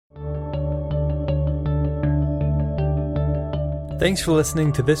Thanks for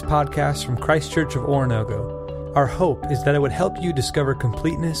listening to this podcast from Christ Church of Oronogo. Our hope is that it would help you discover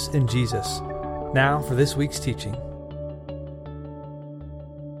completeness in Jesus. Now for this week's teaching.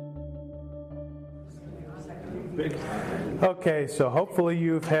 Okay, so hopefully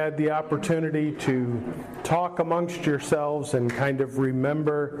you've had the opportunity to talk amongst yourselves and kind of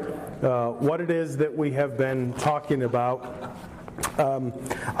remember what it is that we have been talking about.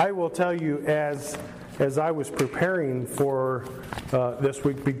 I will tell you, as I was preparing for this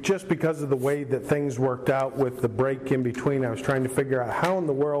week, just because of the way that things worked out with the break in between, I was trying to figure out how in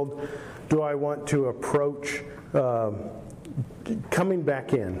the world do I want to approach coming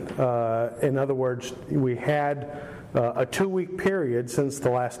back in. In other words, we had a 2-week period since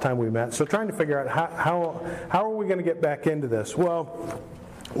the last time we met. So trying to figure out how are we going to get back into this? Well,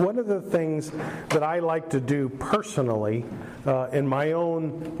 one of the things that I like to do personally in my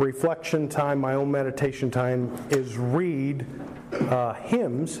own reflection time, my own meditation time, is read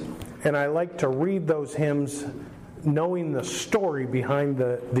hymns. And I like to read those hymns knowing the story behind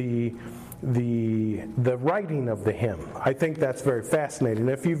the writing of the hymn. I think that's very fascinating.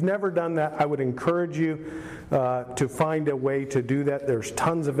 If you've never done that, I would encourage you to find a way to do that. There's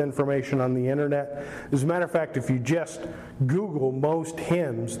tons of information on the internet. As a matter of fact, if you just Google most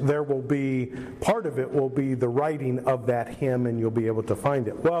hymns, there will be, part of it will be the writing of that hymn, and you'll be able to find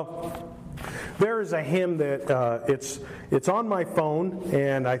it. Well, there is a hymn that it's on my phone,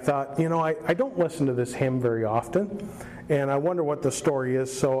 and I thought, I don't listen to this hymn very often. And I wonder what the story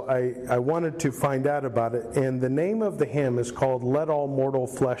is, so I wanted to find out about it. And the name of the hymn is called Let All Mortal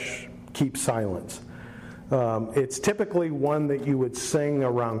Flesh Keep Silence. It's typically one that you would sing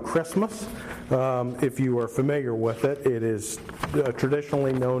around Christmas. If you are familiar with it, it is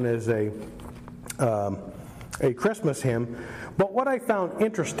traditionally known as a Christmas hymn. But what I found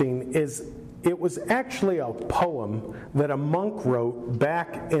interesting is it was actually a poem that a monk wrote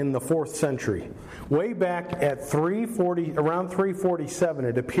back in the 4th century. Way back at around 347,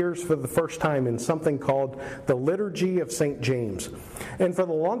 it appears for the first time in something called the Liturgy of St. James. And for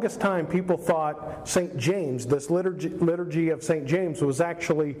the longest time, people thought St. James, this Liturgy of St. James, was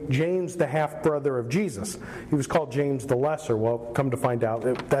actually James, the half-brother of Jesus. He was called James the Lesser. Well, come to find out,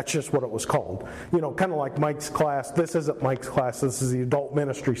 that's just what it was called. Kind of like Mike's class. This isn't Mike's class. This is the Adult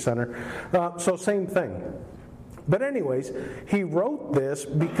Ministry Center. So same thing. But anyways, he wrote this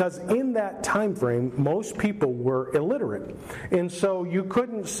because in that time frame, most people were illiterate. And so you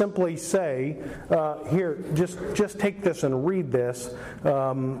couldn't simply say, here, just take this and read this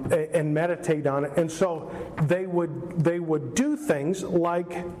and meditate on it. And so they would do things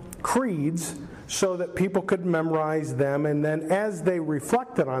like creeds so that people could memorize them. And then as they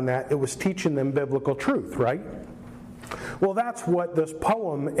reflected on that, it was teaching them biblical truth, right? Well, that's what this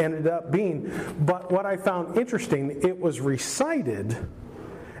poem ended up being. But what I found interesting, it was recited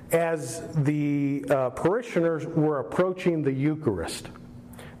as the parishioners were approaching the Eucharist.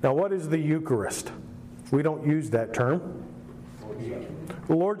 Now, what is the Eucharist? We don't use that term.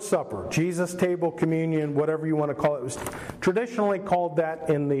 The Lord's Supper, Jesus' table, communion, whatever you want to call it. It was traditionally called that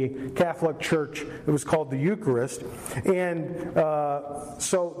in the Catholic Church. It was called the Eucharist. And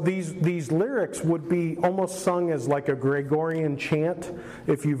so these lyrics would be almost sung as like a Gregorian chant.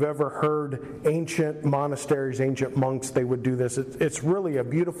 If you've ever heard ancient monasteries, ancient monks, they would do this. It's really a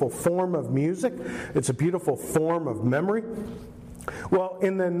beautiful form of music. It's a beautiful form of memory. Well,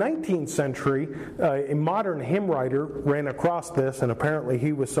 in the 19th century, a modern hymn writer ran across this, and apparently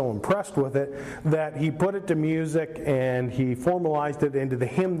he was so impressed with it that he put it to music and he formalized it into the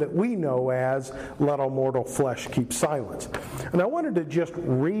hymn that we know as Let All Mortal Flesh Keep Silence. And I wanted to just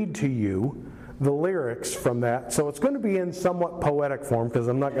read to you the lyrics from that. So it's going to be in somewhat poetic form because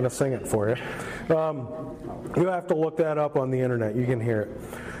I'm not going to sing it for you. You'll have to look that up on the internet. You can hear it.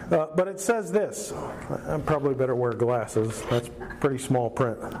 But it says this. I probably better wear glasses. That's pretty small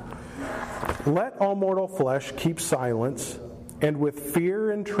print. Let all mortal flesh keep silence, and with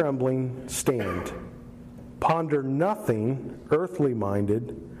fear and trembling stand. Ponder nothing earthly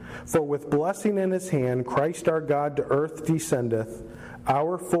minded, for with blessing in his hand Christ our God to earth descendeth,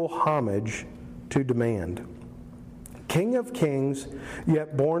 our full homage to demand. King of kings,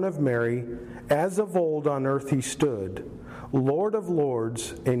 yet born of Mary, as of old on earth he stood, Lord of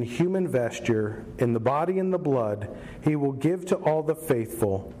lords, in human vesture, in the body and the blood, he will give to all the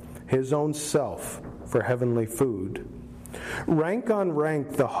faithful his own self for heavenly food. Rank on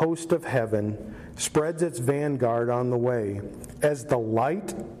rank the host of heaven spreads its vanguard on the way, as the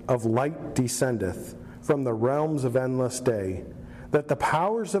light of light descendeth from the realms of endless day, that the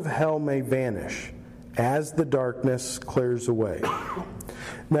powers of hell may vanish, as the darkness clears away.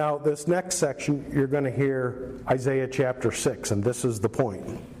 Now, this next section, you're going to hear Isaiah chapter 6, and this is the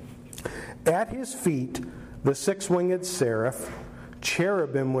point. At his feet, the six-winged seraph,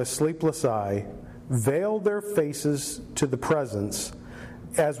 cherubim with sleepless eye, veil their faces to the presence,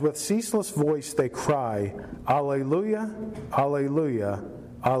 as with ceaseless voice they cry, Alleluia, Alleluia,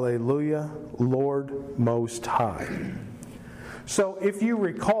 Alleluia, Lord Most High. So if you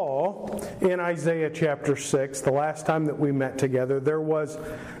recall, in Isaiah chapter 6, the last time that we met together, there was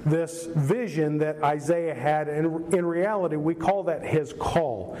this vision that Isaiah had, and in reality we call that his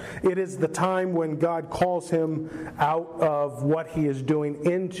call. It is the time when God calls him out of what he is doing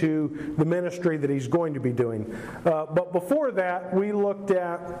into the ministry that he's going to be doing. But before that, we looked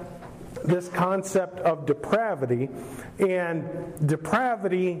at this concept of depravity, and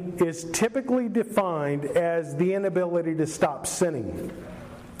depravity is typically defined as the inability to stop sinning.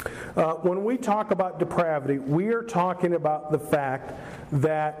 When we talk about depravity, we are talking about the fact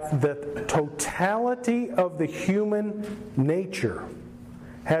that the totality of the human nature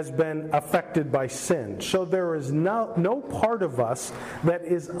has been affected by sin. So there is no part of us that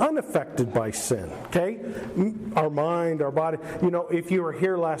is unaffected by sin. Okay? Our mind, our body. You know, if you were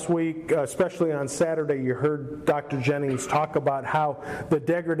here last week, especially on Saturday, you heard Dr. Jennings talk about how the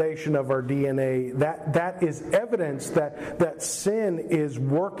degradation of our DNA, that is evidence that sin is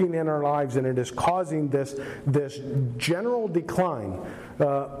working in our lives, and it is causing this general decline.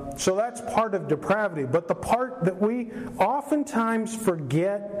 So that's part of depravity. But the part that we oftentimes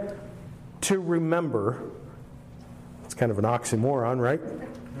forget to remember, it's kind of an oxymoron, right?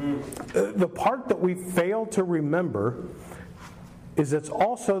 The part that we fail to remember is it's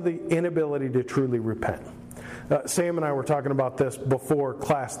also the inability to truly repent. Sam and I were talking about this before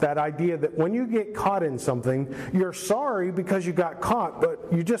class, that idea that when you get caught in something, you're sorry because you got caught, but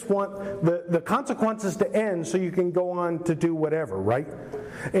you just want the consequences to end so you can go on to do whatever, right?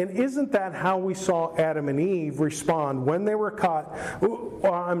 And isn't that how we saw Adam and Eve respond when they were caught?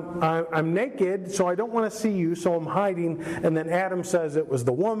 I'm naked, so I don't want to see you, so I'm hiding. And then Adam says it was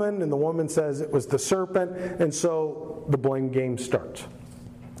the woman, and the woman says it was the serpent, and so the blame game starts.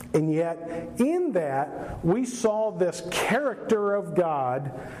 And yet, in that, we saw this character of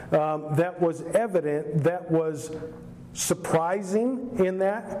God that was evident, that was surprising in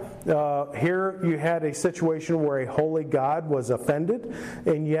that. Here you had a situation where a holy God was offended,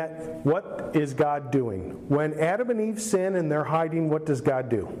 and yet, what is God doing? When Adam and Eve sin and they're hiding, what does God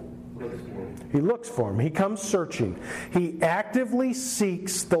do? He looks for him. He comes searching. He actively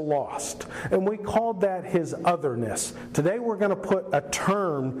seeks the lost. And we called that his otherness. Today we're going to put a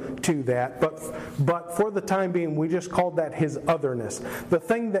term to that, but for the time being we just called that his otherness. The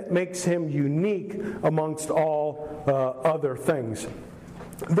thing that makes him unique amongst all other things.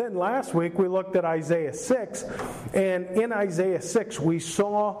 Then last week we looked at Isaiah 6, and in Isaiah 6 we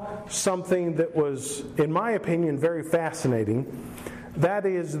saw something that was, in my opinion, very fascinating. That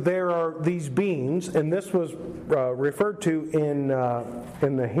is, there are these beings, and this was referred to in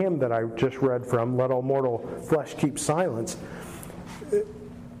the hymn that I just read from, Let All Mortal Flesh Keep Silence.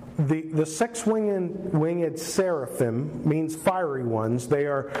 The six-winged seraphim means fiery ones. They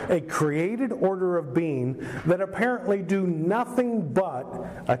are a created order of being that apparently do nothing but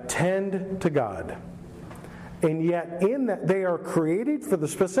attend to God. And yet in that they are created for the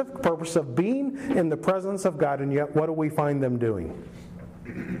specific purpose of being in the presence of God, and yet what do we find them doing?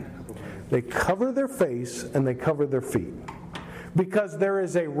 They cover their face and they cover their feet. Because there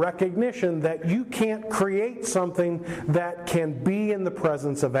is a recognition that you can't create something that can be in the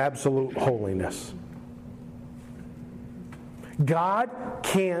presence of absolute holiness. God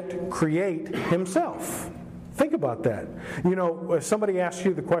can't create himself. Think about that. You know, if somebody asks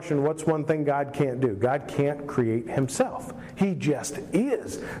you the question, what's one thing God can't do? God can't create himself. He just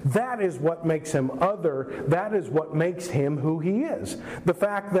is. That is what makes him other. That is what makes him who he is. The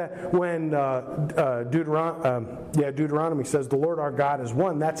fact that when Deuteronomy says the Lord our God is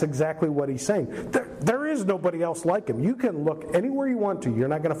one, that's exactly what he's saying. There is nobody else like him. You can look anywhere you want to. You're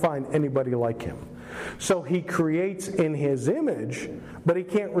not going to find anybody like him. So he creates in his image, but he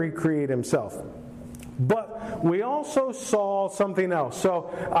can't recreate himself. But we also saw something else. So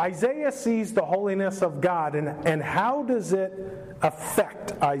Isaiah sees the holiness of God, and how does it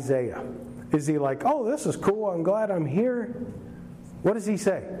affect Isaiah? Is he like, oh, this is cool, I'm glad I'm here? What does he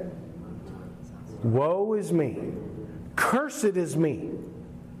say? Woe is me. Cursed is me.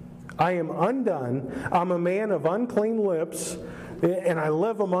 I am undone. I'm a man of unclean lips. And I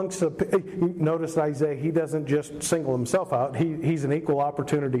live amongst the... Notice Isaiah, he doesn't just single himself out. He's an equal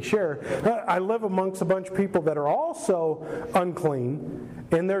opportunity sharer. I live amongst a bunch of people that are also unclean,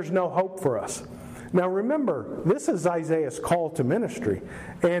 and there's no hope for us. Now remember, this is Isaiah's call to ministry.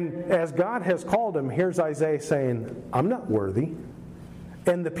 And as God has called him, here's Isaiah saying, I'm not worthy.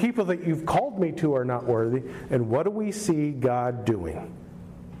 And the people that you've called me to are not worthy. And what do we see God doing?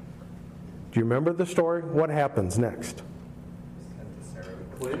 Do you remember the story? What happens next?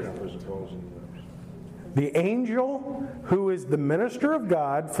 The angel, who is the minister of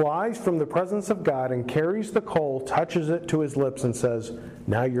God, flies from the presence of God and carries the coal, touches it to his lips, and says,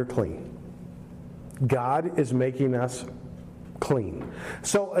 now you're clean. God is making us clean.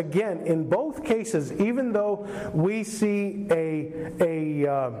 So again, in both cases, even though we see a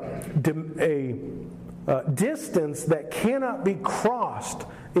distance that cannot be crossed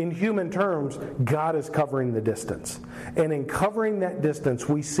in human terms, God is covering the distance. And in covering that distance,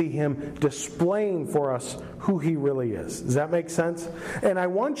 we see him displaying for us who he really is. Does that make sense? And I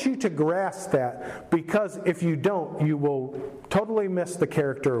want you to grasp that, because if you don't, you will totally miss the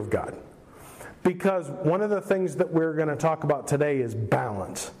character of God. Because one of the things that we're going to talk about today is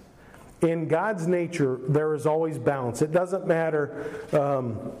balance. In God's nature, there is always balance. It doesn't matter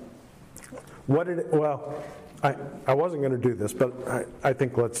I wasn't going to do this, but I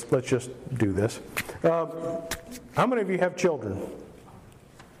think let's just do this. How many of you have children?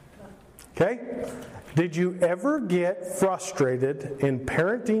 Okay? Did you ever get frustrated in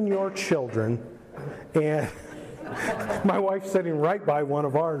parenting your children? And my wife's sitting right by one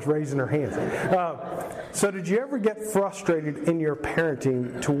of ours raising her hands. So did you ever get frustrated in your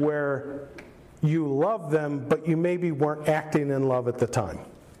parenting to where you love them, but you maybe weren't acting in love at the time?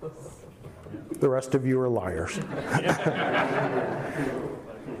 The rest of you are liars.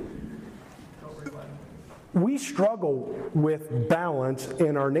 We struggle with balance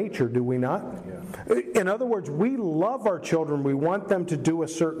in our nature, do we not? In other words, we love our children. We want them to do a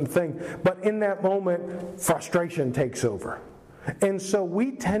certain thing. But in that moment, frustration takes over. And so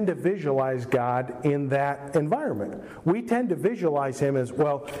we tend to visualize God in that environment. We tend to visualize him as,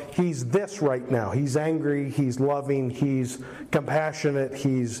 well, he's this right now. He's angry, he's loving, he's compassionate,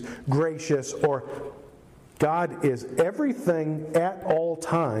 he's gracious. Or God is everything at all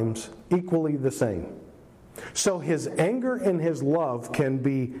times equally the same. So his anger and his love can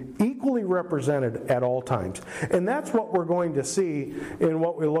be equally represented at all times. And that's what we're going to see in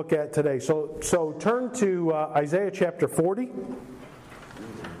what we look at today. So turn to Isaiah chapter 40.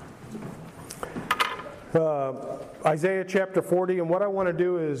 Isaiah chapter 40, and what I want to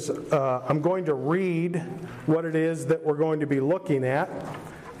do is I'm going to read what it is that we're going to be looking at.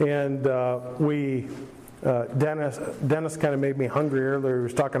 And Dennis kind of made me hungry earlier. He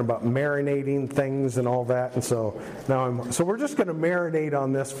was talking about marinating things and all that, and so we're just going to marinate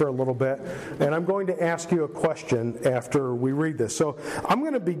on this for a little bit, and I'm going to ask you a question after we read this. So I'm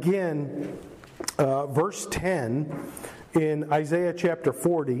going to begin verse 10 in Isaiah chapter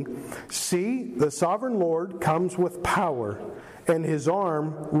 40. See, the sovereign Lord comes with power, and his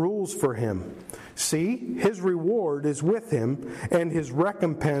arm rules for him. See, his reward is with him, and his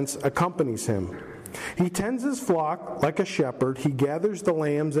recompense accompanies him. He tends his flock like a shepherd. He gathers the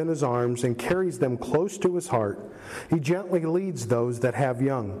lambs in his arms and carries them close to his heart. He gently leads those that have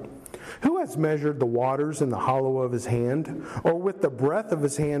young. Who has measured the waters in the hollow of his hand, or with the breadth of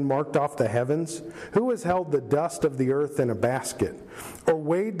his hand marked off the heavens? Who has held the dust of the earth in a basket, or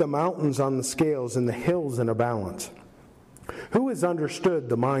weighed the mountains on the scales and the hills in a balance? Who has understood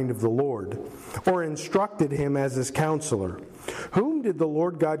the mind of the Lord, or instructed him as his counselor? Whom did the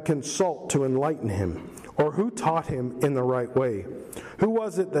Lord God consult to enlighten him, or who taught him in the right way? Who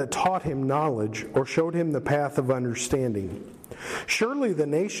was it that taught him knowledge, or showed him the path of understanding? Surely the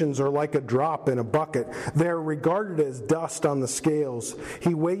nations are like a drop in a bucket. They are regarded as dust on the scales.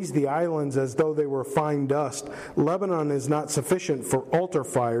 He weighs the islands as though they were fine dust. Lebanon is not sufficient for altar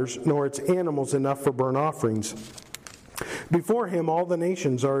fires, nor its animals enough for burnt offerings. Before him all the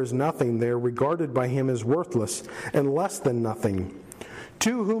nations are as nothing. They are regarded by him as worthless and less than nothing.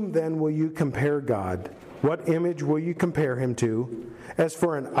 To whom then will you compare God? What image will you compare him to? As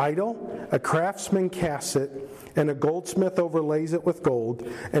for an idol, a craftsman casts it, and a goldsmith overlays it with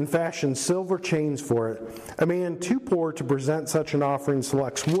gold, and fashions silver chains for it. A man too poor to present such an offering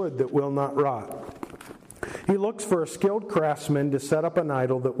selects wood that will not rot. He looks for a skilled craftsman to set up an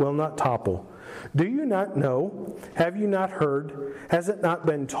idol that will not topple. Do you not know? Have you not heard? Has it not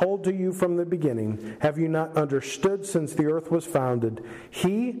been told to you from the beginning? Have you not understood since the earth was founded?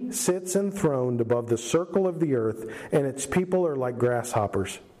 He sits enthroned above the circle of the earth, and its people are like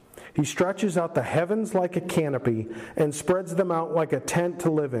grasshoppers. He stretches out the heavens like a canopy and spreads them out like a tent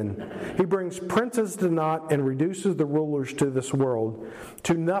to live in. He brings princes to naught and reduces the rulers to this world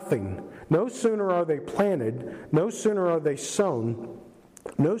to nothing. No sooner are they planted, no sooner are they sown,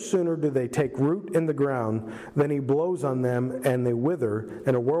 No sooner do they take root in the ground than he blows on them and they wither,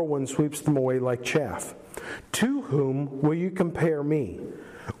 and a whirlwind sweeps them away like chaff. To whom will you compare me?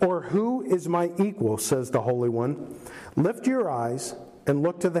 Or who is my equal, says the Holy One? Lift your eyes and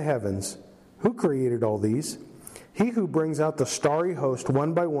look to the heavens. Who created all these? He who brings out the starry host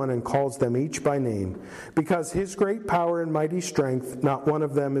one by one and calls them each by name. Because his great power and mighty strength, not one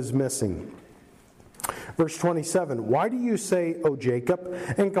of them is missing. Verse 27, why do you say, O Jacob,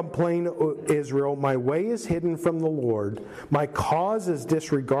 and complain, O Israel, my way is hidden from the Lord, my cause is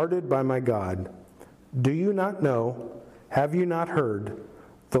disregarded by my God? Do you not know? Have you not heard?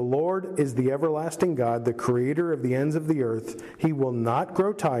 The Lord is the everlasting God, the creator of the ends of the earth. He will not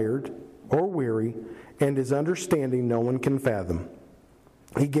grow tired or weary, and his understanding no one can fathom.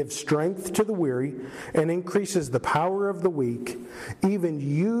 He gives strength to the weary and increases the power of the weak. Even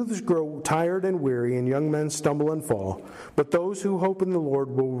youths grow tired and weary, and young men stumble and fall. But those who hope in the Lord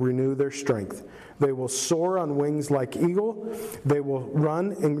will renew their strength. They will soar on wings like eagle. They will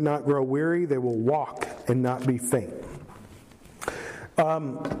run and not grow weary. They will walk and not be faint.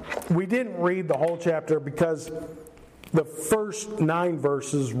 We didn't read the whole chapter because the first 9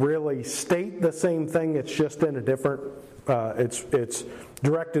 verses really state the same thing. It's just in a different. It's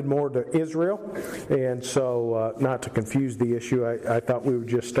directed more to Israel, and so not to confuse the issue, I thought we would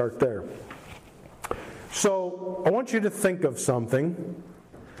just start there. So I want you to think of something,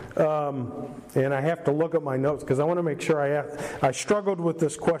 and I have to look at my notes because I want to make sure I struggled with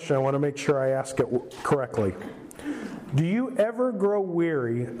this question. I want to make sure I ask it correctly. Do you ever grow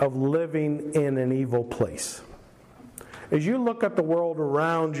weary of living in an evil place? As you look at the world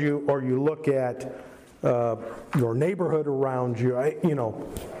around you, or you look at your neighborhood around you,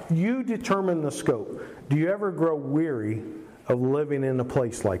 you determine the scope. Do you ever grow weary of living in a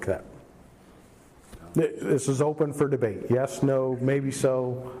place like that? This is open for debate. Yes, no, maybe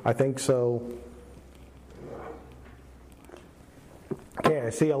so, I think so. Okay,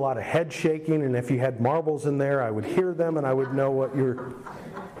 I see a lot of head shaking, and if you had marbles in there, I would hear them and I would know what you're...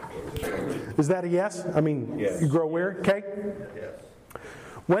 Is that a yes? I mean, yes. You grow weary? Okay? Yes.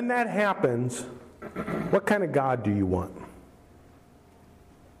 When that happens, what kind of God do you want?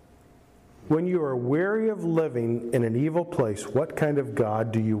 When you are weary of living in an evil place, what kind of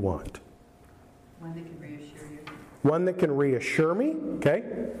God do you want? One that can reassure you. One that can reassure me? Okay.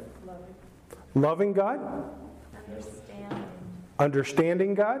 Loving God?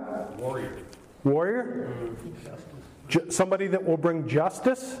 Understanding God? Warrior? Somebody that will bring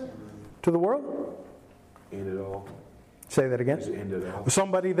justice to the world? End it all. Say that again. End it all.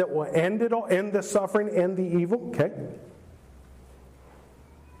 Somebody that will end it all, end the suffering, end the evil. Okay.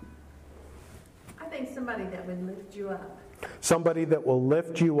 I think somebody that would lift you up. Somebody that will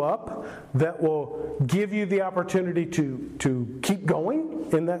lift you up, that will give you the opportunity to keep going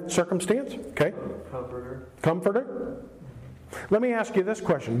in that circumstance. Okay. Comforter. Let me ask you this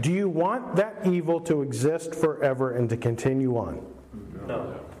question. Do you want that evil to exist forever and to continue on?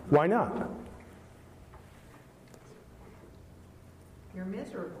 No. Why not? You're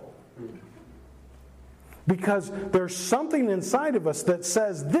miserable. Because there's something inside of us that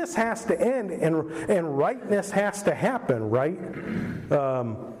says this has to end and rightness has to happen, right?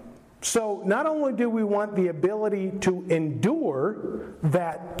 So not only do we want the ability to endure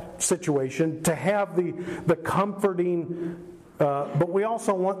that situation, to have the comforting, but we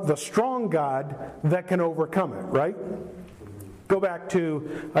also want the strong God that can overcome it, right? Go back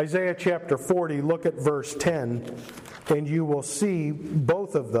to Isaiah chapter 40, look at verse 10, and you will see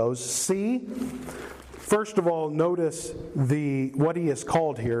both of those. See, first of all, notice what he is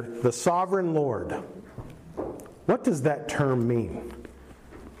called here, the sovereign Lord. What does that term mean?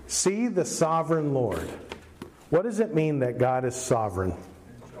 See the sovereign Lord. What does it mean that God is sovereign?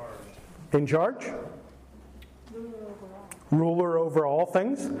 In charge? Ruler over all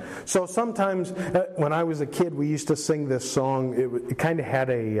things. So sometimes when I was a kid, we used to sing this song. It kind of had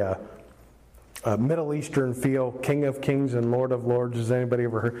a Middle Eastern feel. King of Kings and Lord of Lords. Has anybody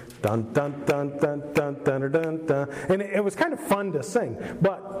ever heard? Dun dun dun dun dun dun dun dun. And it was kind of fun to sing.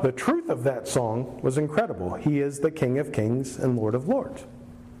 But the truth of that song was incredible. He is the King of Kings and Lord of Lords.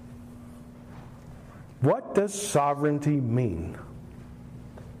 What does sovereignty mean?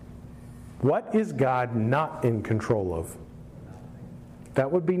 What is God not in control of? That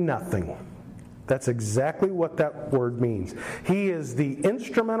would be nothing. That's exactly what that word means. He is the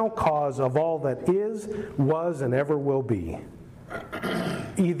instrumental cause of all that is, was, and ever will be.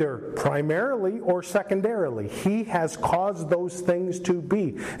 Either primarily or secondarily. He has caused those things to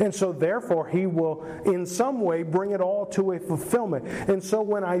be. And so therefore he will in some way bring it all to a fulfillment. And so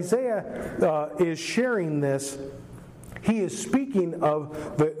when Isaiah is sharing this, He is speaking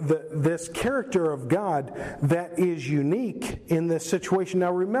of this character of God that is unique in this situation.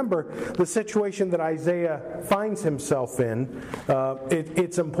 Now remember, the situation that Isaiah finds himself in,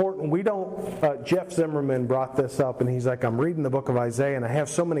 it's important. We don't, Jeff Zimmerman brought this up, and he's like, I'm reading the book of Isaiah, and I have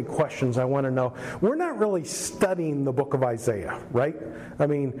so many questions I want to know. We're not really studying the book of Isaiah, right? I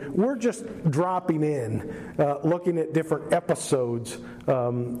mean, we're just dropping in, looking at different episodes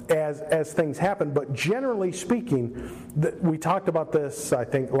as things happen. But generally speaking, we talked about this, I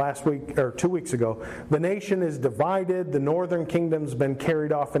think, last week or 2 weeks ago. The nation is divided. The northern kingdom's been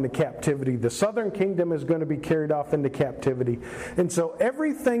carried off into captivity. The southern kingdom is going to be carried off into captivity. And so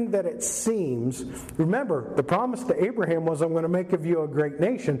everything that it seems, remember, the promise to Abraham was, I'm going to make of you a great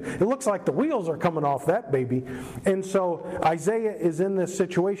nation. It looks like the wheels are coming off that baby. And so Isaiah is in this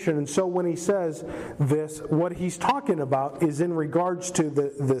situation. And so when he says this, what he's talking about is in regards to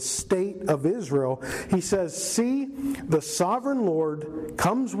the state of Israel. He says, see, the sovereign Lord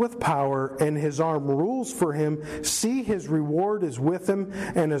comes with power, and his arm rules for him. See, his reward is with him,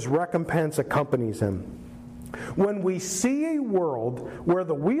 and his recompense accompanies him. When we see a world where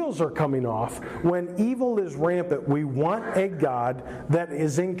the wheels are coming off, when evil is rampant, we want a God that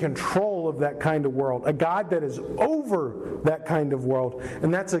is in control of that kind of world, a God that is over that kind of world.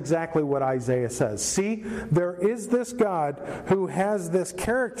 And that's exactly what Isaiah says. See, there is this God who has this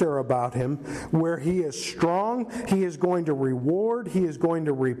character about him where he is strong, he is going to reward, he is going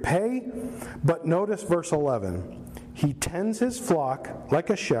to repay. But notice verse 11. He tends his flock like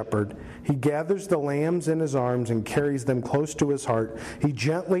a shepherd. He gathers the lambs in his arms and carries them close to his heart. He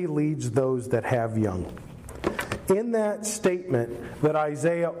gently leads those that have young. In that statement that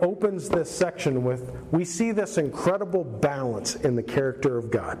Isaiah opens this section with, we see this incredible balance in the character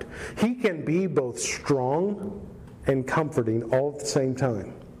of God. He can be both strong and comforting all at the same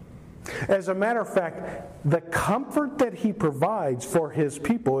time. As a matter of fact, the comfort that he provides for his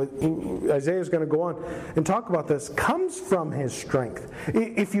people, Isaiah is going to go on and talk about this, comes from his strength.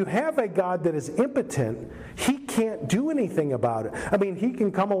 If you have a God that is impotent, he can't do anything about it. I mean, he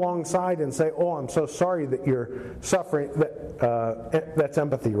can come alongside and say, oh, I'm so sorry that you're suffering. That's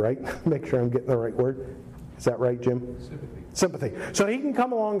empathy, right? Make sure I'm getting the right word. Is that right, Jim? Sympathy. So he can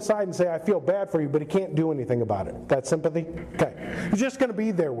come alongside and say, I feel bad for you, but he can't do anything about it. That's sympathy? Okay. He's just going to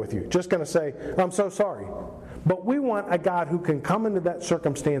be there with you. Just going to say, I'm so sorry. But we want a God who can come into that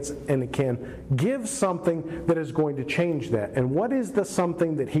circumstance and can give something that is going to change that. And what is the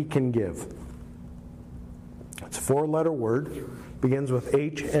something that he can give? It's a 4-letter word. Begins with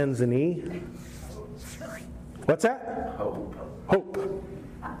H, ends in E. What's that? Hope. Hope.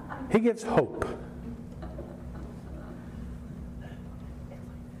 He gives hope.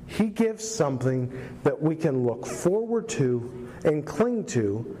 He gives something that we can look forward to and cling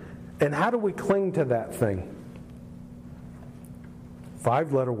to. And how do we cling to that thing?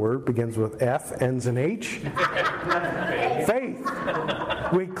 5-letter word, begins with F, ends in H. Faith.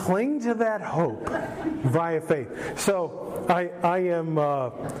 We cling to that hope via faith. So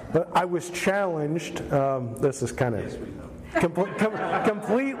I was challenged. This is kind of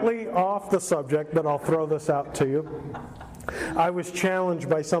completely off the subject, but I'll throw this out to you. I was challenged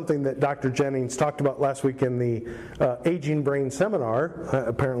by something that Dr. Jennings talked about last week in the Aging Brain seminar.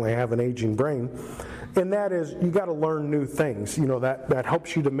 Apparently I have an aging brain. And that is, you got to learn new things. You know, that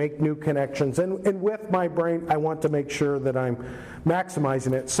helps you to make new connections. And with my brain, I want to make sure that I'm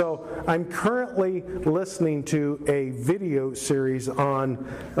maximizing it. So I'm currently listening to a video series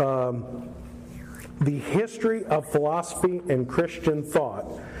on the history of philosophy and Christian thought.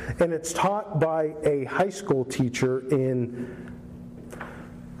 And it's taught by a high school teacher in,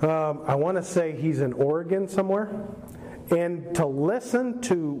 I want to say he's in Oregon somewhere. And to listen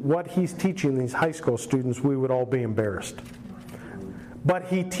to what he's teaching these high school students, we would all be embarrassed. But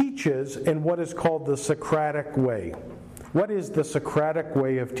he teaches in what is called the Socratic way. What is the Socratic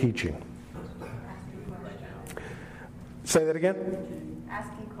way of teaching? Say that again?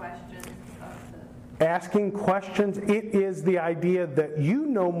 Asking questions. Asking questions. It is the idea that you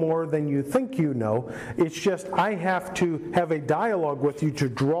know more than you think you know. It's just I have to have a dialogue with you to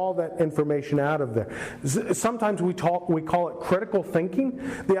draw that information out of there. Sometimes we call it critical thinking.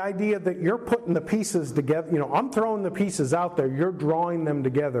 The idea that you're putting the pieces together. You know, I'm throwing the pieces out there. You're drawing them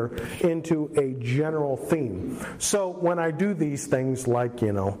together into a general theme. So when I do these things like,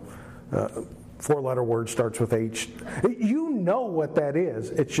 4-letter word starts with H. You know what that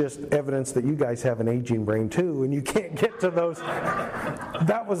is. It's just evidence that you guys have an aging brain too, and you can't get to those.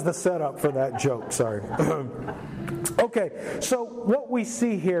 That was the setup for that joke, sorry. Okay, so what we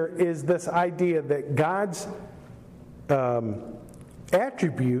see here is this idea that God's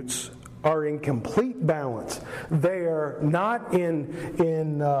attributes are in complete balance. They are not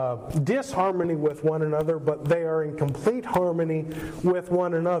in disharmony with one another, but they are in complete harmony with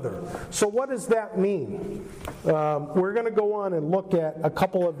one another. So what does that mean? We're going to go on and look at a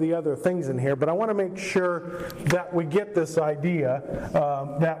couple of the other things in here, but I want to make sure that we get this idea,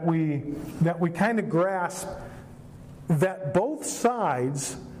 that we kind of grasp that both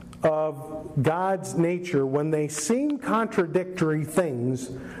sides of God's nature, when they seem contradictory things,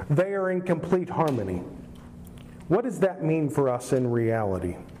 they are in complete harmony. What does that mean for us in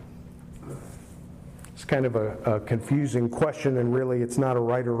reality? It's kind of a confusing question, and really it's not a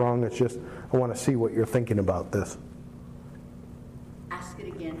right or wrong. It's just I want to see what you're thinking about this. Ask it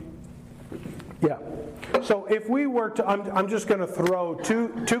again. Yeah. So if we were to, I'm just going to throw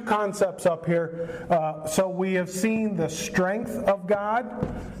two concepts up here. So we have seen the strength of God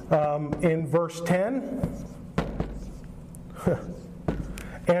in verse 10.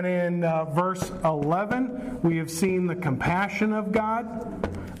 And in verse 11, we have seen the compassion of God.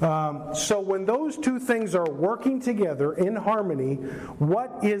 So when those two things are working together in harmony,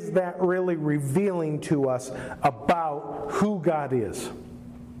 what is that really revealing to us about who God is?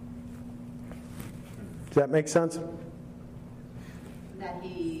 Does that make sense? That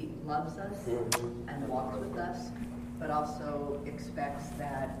He loves us and walks with us, but also expects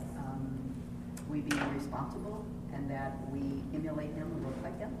that we be responsible and that we emulate Him and look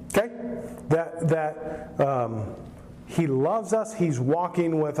like Him. Okay. That He loves us, He's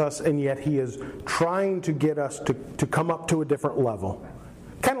walking with us, and yet He is trying to get us to come up to a different level.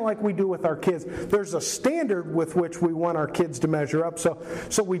 Kind of like we do with our kids. There's a standard with which we want our kids to measure up. So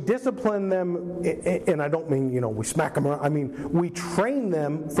we discipline them, and I don't mean, we smack them around. I mean, we train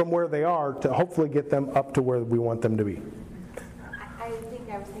them from where they are to hopefully get them up to where we want them to be. I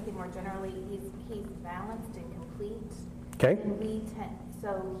was thinking more generally, he's balanced and complete. Okay. And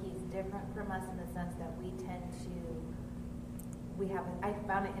so he's different from us in the sense that I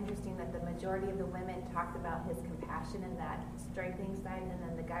found it interesting that the majority of the women talked about his compassion and that strengthening side, and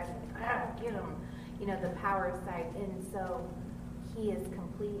then the guys were like, get him, the power side. And so he is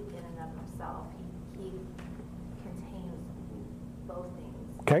complete in and of himself. He contains both things.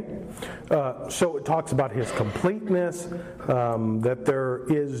 Okay. So it talks about his completeness, that there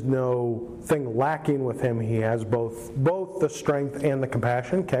is no thing lacking with him. He has both the strength and the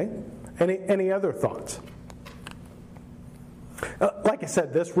compassion. Okay. Any other thoughts? Like I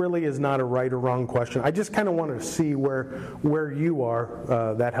said, this really is not a right or wrong question. I just kind of wanted to see where you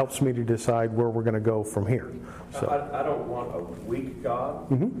are. That helps me to decide where we're going to go from here. So I don't want a weak God,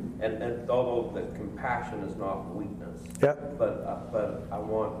 and although the compassion is not weakness, but I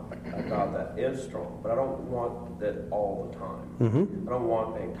want a God that is strong. But I don't want that all the time. I don't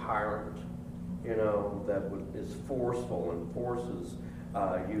want a tyrant, that is forceful and forces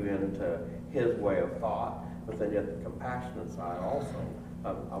you into his way of thought. But then yet the compassionate side also,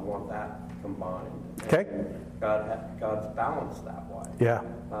 I want that combined. Okay. God's balanced that way. Yeah.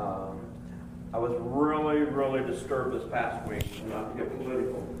 I was really, really disturbed this past week, not to get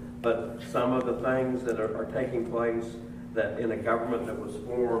political, but some of the things that are taking place that in a government that was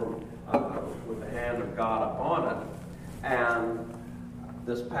formed with the hand of God upon it. And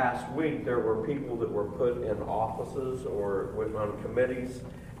this past week there were people that were put in offices or on committees,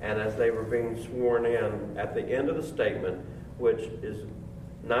 and as they were being sworn in, at the end of the statement, which is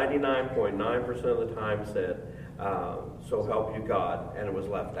 99.9% of the time said, so help you God, and it was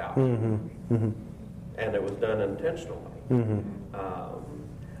left out. And it was done intentionally.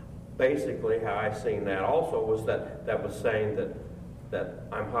 Basically, how I seen that also was that was saying that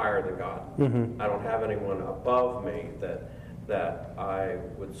I'm higher than God. I don't have anyone above me that I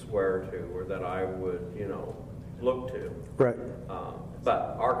would swear to or that I would, look to. Right.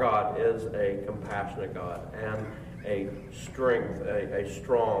 But our God is a compassionate God and a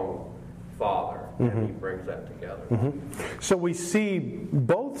strong Father, and He brings that together. So we see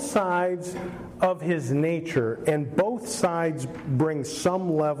both sides of His nature, and both sides bring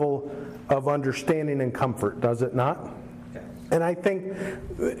some level of understanding and comfort, does it not? And I think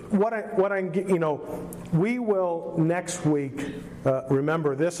we will next week,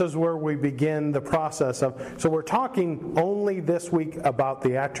 remember, this is where we begin the process of, so we're talking only this week about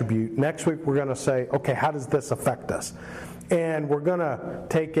the attribute. Next week we're going to say, okay, how does this affect us? And we're going to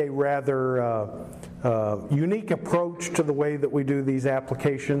take a rather unique approach to the way that we do these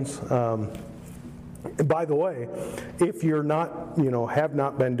applications. By the way, if you're not, have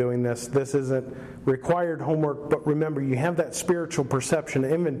not been doing this, this isn't required homework, but remember, you have that spiritual perception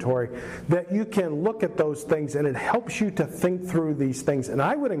inventory that you can look at those things, and it helps you to think through these things. And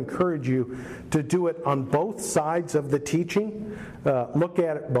I would encourage you to do it on both sides of the teaching. Look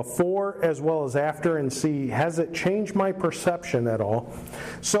at it before as well as after and see, has it changed my perception at all?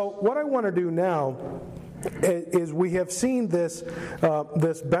 So what I want to do now is we have seen this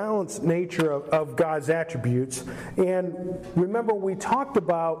balanced nature of God's attributes. And remember, we talked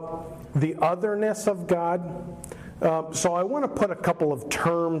about the otherness of God. So I want to put a couple of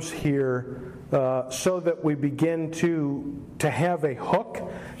terms here so that we begin to have a hook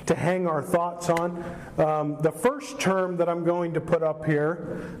to hang our thoughts on. The first term that I'm going to put up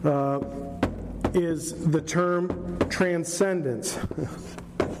here is the term transcendence.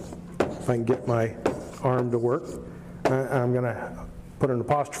 If I can get my arm to work. I'm going to put an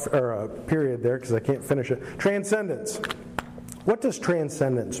apostrophe or a period there because I can't finish it. Transcendence. What does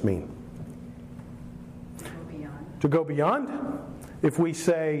transcendence mean? To go beyond. To go beyond? If we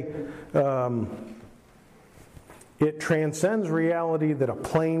say it transcends reality that a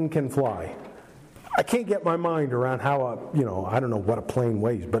plane can fly. I can't get my mind around how I don't know what a plane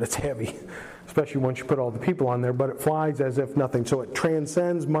weighs, but it's heavy. Especially once you put all the people on there, but it flies as if nothing. So it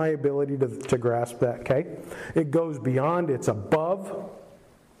transcends my ability to grasp that, okay? It goes beyond, it's above,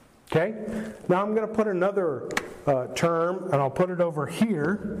 okay? Now I'm going to put another term, and I'll put it over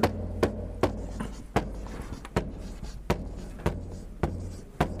here.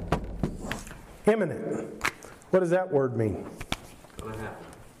 Imminent. What does that word mean? Going to happen.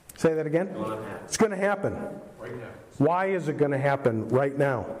 Say that again? Going to happen. It's going to happen. Right now. Why is it going to happen right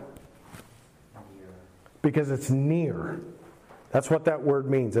now? Because it's near. That's what that word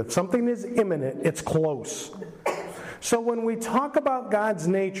means. If something is imminent, it's close. So when we talk about God's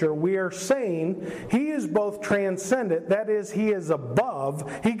nature, we are saying He is both transcendent, that is, He is above,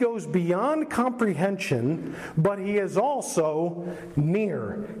 He goes beyond comprehension, but He is also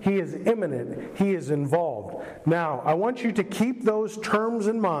near. He is imminent. He is involved. Now, I want you to keep those terms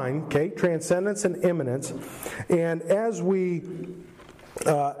in mind, okay? Transcendence and imminence. And as we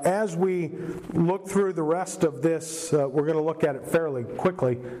look through the rest of this, we're going to look at it fairly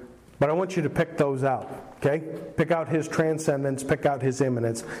quickly, but I want you to pick those out, okay? Pick out His transcendence, pick out His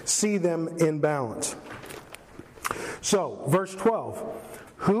immanence, see them in balance. So, verse 12,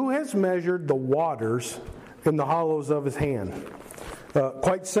 who has measured the waters in the hollows of His hand?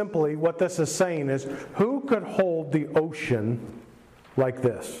 Quite simply, what this is saying is, who could hold the ocean like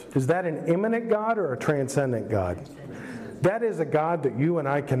this? Is that an immanent God or a transcendent God? That is a God that you and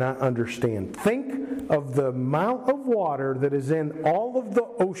I cannot understand. Think of the amount of water that is in all of the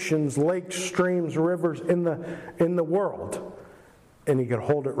oceans, lakes, streams, rivers in the world, and He could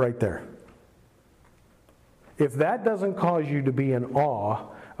hold it right there. If that doesn't cause you to be in awe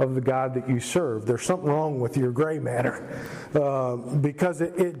of the God that you serve, there's something wrong with your gray matter, because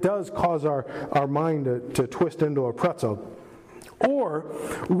it does cause our mind to twist into a pretzel. Or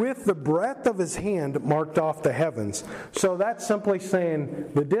with the breadth of His hand marked off the heavens. So that's simply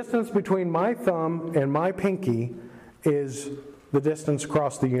saying the distance between my thumb and my pinky is the distance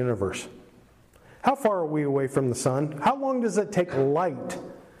across the universe. How far are we away from the sun? How long does it take light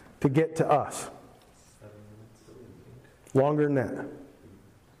to get to us? 7 minutes. Longer than that.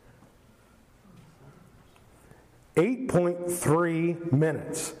 8.3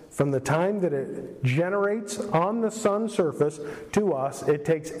 minutes. From the time that it generates on the sun's surface to us, it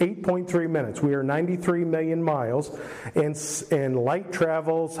takes 8.3 minutes. We are 93 million miles, and light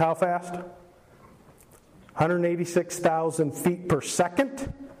travels how fast? 186,000 feet per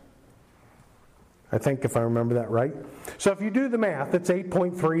second. I think, if I remember that right. So if you do the math, it's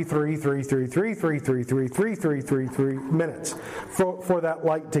 8.333333333333 minutes for that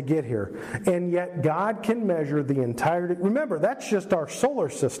light to get here. And yet God can measure the entirety. Remember, that's just our solar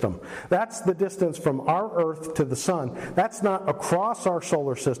system. That's the distance from our Earth to the sun. That's not across our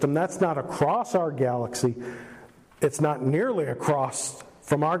solar system. That's not across our galaxy. It's not nearly across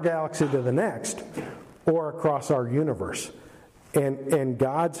from our galaxy to the next or across our universe. And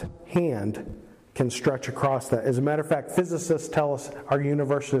God's hand can stretch across that. As a matter of fact, physicists tell us our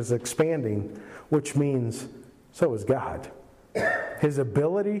universe is expanding, which means so is God. His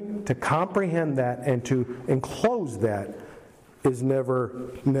ability to comprehend that and to enclose that is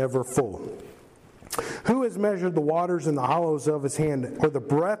never full. Who has measured the waters in the hollows of His hand, or the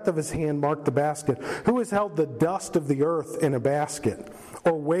breadth of His hand marked the basket? Who has held the dust of the earth in a basket,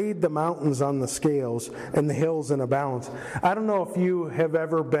 or weighed the mountains on the scales and the hills in a balance? I don't know if you have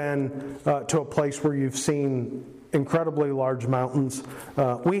ever been to a place where you've seen incredibly large mountains.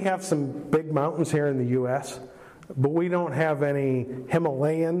 We have some big mountains here in the U.S., but we don't have any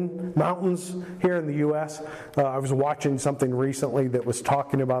Himalayan mountains here in the U.S. I was watching something recently that was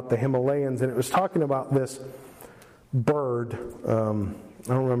talking about the Himalayas, and it was talking about this bird. I don't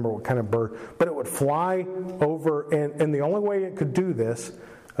remember what kind of bird, but it would fly over, and the only way it could do this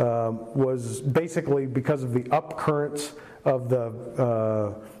was basically because of the up currents of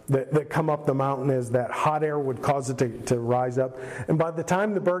that come up the mountain, is that hot air would cause it to rise up. And by the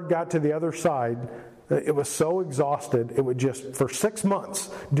time the bird got to the other side, it was so exhausted, it would just, for 6 months,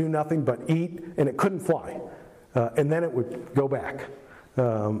 do nothing but eat, and it couldn't fly. And then it would go back.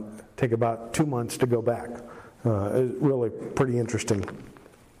 Take about 2 months to go back. It's really pretty interesting.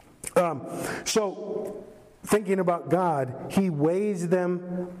 So, thinking about God, He weighs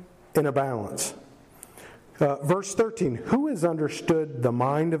them in a balance. Verse 13, who has understood the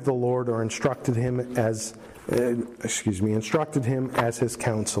mind of the Lord or instructed him as his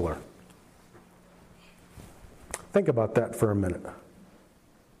counselor? Think about that for a minute.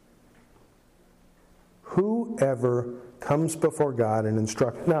 Whoever comes before God and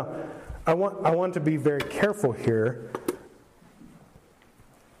instructs. Now, I want to be very careful here.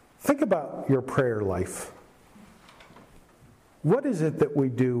 Think about your prayer life. What is it that we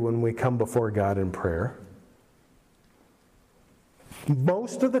do when we come before God in prayer?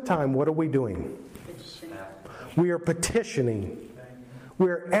 Most of the time, what are we doing? We are petitioning. We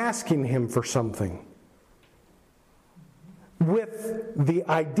are asking Him for something, with the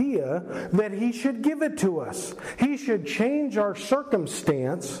idea that He should give it to us. He should change our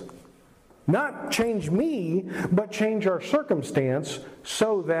circumstance, not change me, but change our circumstance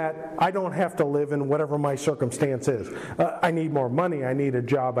so that I don't have to live in whatever my circumstance is. I need more money, I need a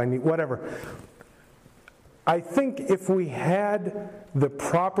job, I need whatever. I think if we had the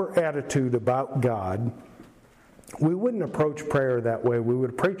proper attitude about God, we wouldn't approach prayer that way. We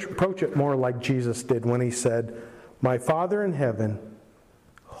would approach it more like Jesus did when He said, "My Father in heaven,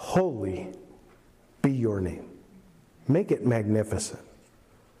 holy be your name. Make it magnificent.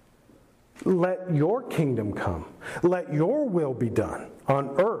 Let your kingdom come. Let your will be done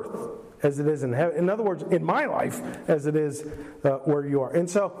on earth as it is in heaven." In other words, in my life as it is where you are. And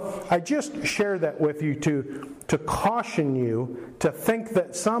so I just share that with you to caution you to think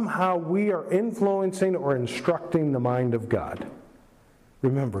that somehow we are influencing or instructing the mind of God.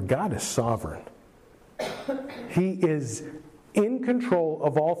 Remember, God is sovereign. He is in control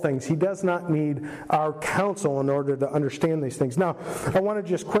of all things. He does not need our counsel in order to understand these things. Now, I want to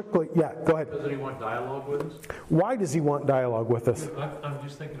just quickly, go ahead. Doesn't He want dialogue with us? Why does He want dialogue with us? I'm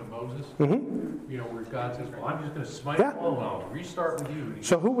just thinking of Moses. Mm-hmm. You know, where God says, well, I'm just going to smite Yeah. all, and I'll restart with you.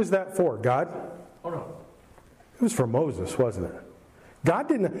 So who was that for? God? Oh, no. It was for Moses, wasn't it? God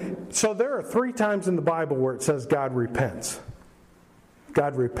didn't. So there are 3 times in the Bible where it says God repents.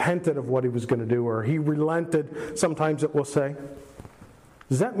 God repented of what He was going to do, or He relented, sometimes it will say.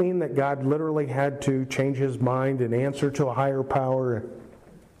 Does that mean that God literally had to change His mind and answer to a higher power?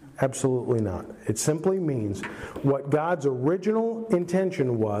 Absolutely not. It simply means what God's original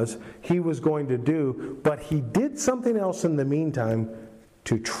intention was, He was going to do, but He did something else in the meantime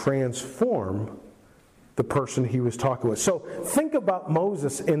to transform the person He was talking with. So think about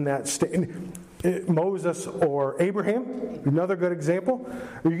Moses in that Moses or Abraham, another good example.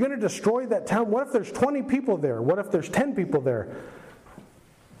 Are you going to destroy that town? What if there's 20 people there? What if there's 10 people there?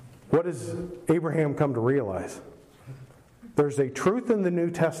 What does Abraham come to realize? There's a truth in the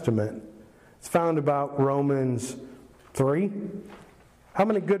New Testament. It's found about Romans 3. How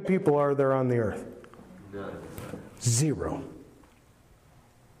many good people are there on the earth? None. 0.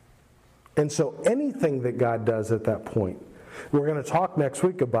 And so anything that God does at that point, we're going to talk next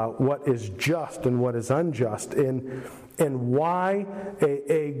week about what is just and what is unjust, and why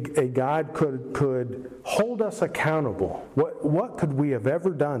a God could hold us accountable. What could we have ever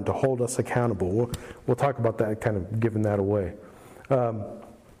done to hold us accountable? We'll talk about that, kind of giving that away.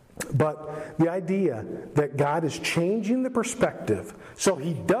 But the idea that God is changing the perspective, so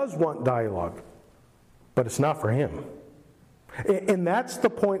He does want dialogue, but it's not for Him. And that's the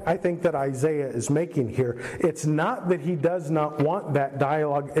point I think that Isaiah is making here. It's not that he does not want that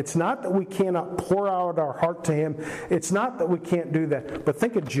dialogue. It's not that we cannot pour out our heart to Him. It's not that we can't do that. But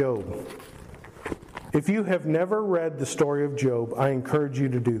think of Job. If you have never read the story of Job, I encourage you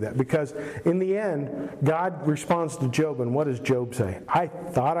to do that. Because in the end, God responds to Job, and what does Job say? I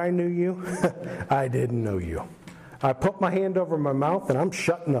thought I knew you. I didn't know you. I put my hand over my mouth and I'm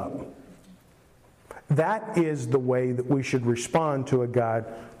shutting up. That is the way that we should respond to a God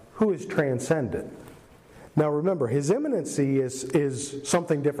who is transcendent. Now remember, His immanency is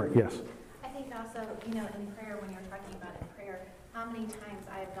something different. Yes? I think also, in prayer when you're many times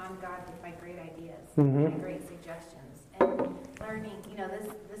I have gone to God with my great ideas, Mm-hmm. my great suggestions, and learning,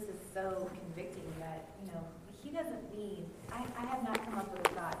 this is so convicting that, he doesn't need, I have not come up with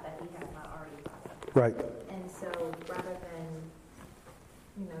a thought that he has not already thought of. Right. And so rather than,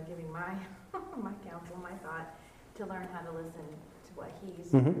 giving my my counsel, my thought, to learn how to listen to what he's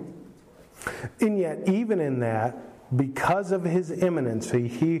towards. And yet, even in that, because of his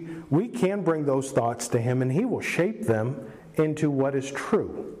imminency, we can bring those thoughts to him, and he will shape them into what is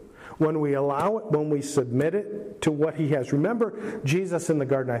true. When we allow it, when we submit it to what he has. Remember Jesus in the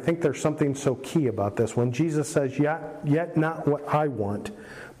garden, I think there's something so key about this. When Jesus says, yet not what I want,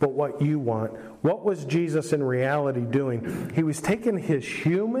 but what you want. What was Jesus in reality doing? He was taking his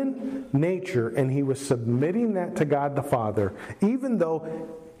human nature and he was submitting that to God the Father, even though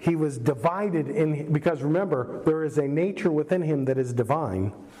he was divided in, because remember, there is a nature within him that is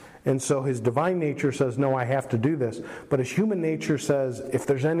divine. And so his divine nature says, no, I have to do this. But his human nature says, if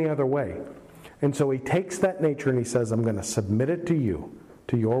there's any other way. And so he takes that nature and he says, I'm going to submit it to you,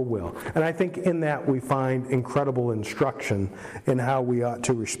 to your will. And I think in that we find incredible instruction in how we ought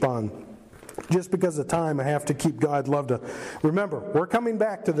to respond. Just because of time, I have to keep going. I'd love to. Remember, we're coming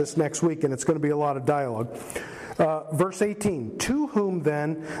back to this next week, and it's going to be a lot of dialogue. Verse 18, to whom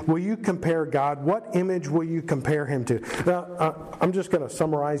then will you compare God? What image will you compare him to? Now, I'm just going to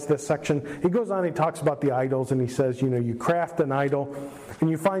summarize this section. He goes on, he talks about the idols, and he says, you craft an idol, and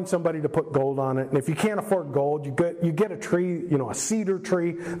you find somebody to put gold on it. And if you can't afford gold, you get a tree, a cedar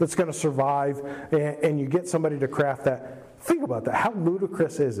tree that's going to survive, and you get somebody to craft that. Think about that. How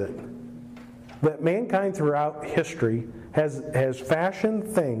ludicrous is it that mankind throughout history has fashioned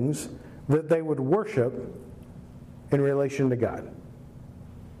things that they would worship in relation to God?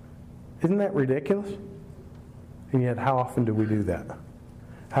 Isn't that ridiculous? And yet, how often do we do that?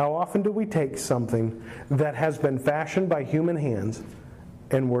 How often do we take something that has been fashioned by human hands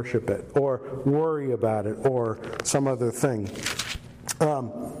and worship it, or worry about it, or some other thing?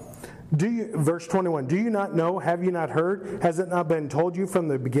 Verse 21, do you not know? Have you not heard? Has it not been told you from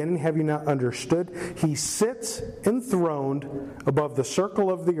the beginning? Have you not understood? He sits enthroned above the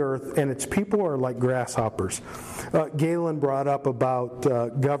circle of the earth, and its people are like grasshoppers. Galen brought up about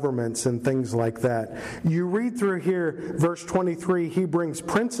governments and things like that. You read through here, verse 23, he brings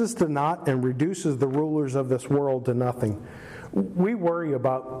princes to naught and reduces the rulers of this world to nothing. We worry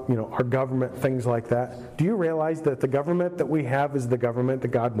about, our government, things like that. Do you realize that the government that we have is the government that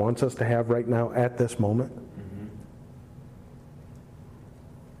God wants us to have right now at this moment? Mm-hmm.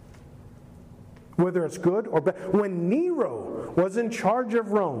 Whether it's good or bad. When Nero was in charge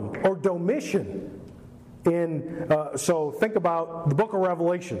of Rome, or Domitian, so think about the book of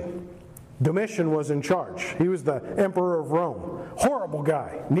Revelation. Domitian was in charge. He was the emperor of Rome. Horrible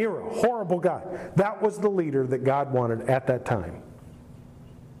guy. Nero, horrible guy. That was the leader that God wanted at that time.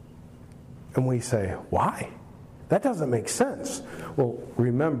 And we say, why? That doesn't make sense. Well,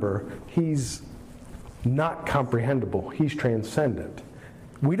 remember, he's not comprehensible. He's transcendent.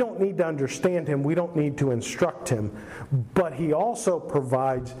 We don't need to understand him. We don't need to instruct him. But he also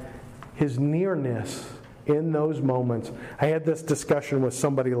provides his nearness in those moments. I had this discussion with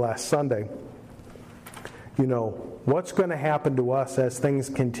somebody last Sunday. What's going to happen to us as things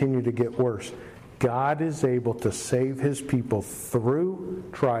continue to get worse? God is able to save his people through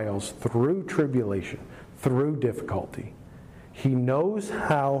trials, through tribulation, through difficulty. He knows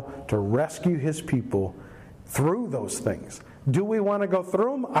how to rescue his people through those things. Do we want to go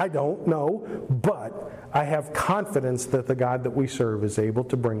through them? I don't know, but I have confidence that the God that we serve is able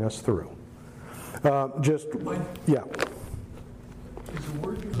to bring us through. Is the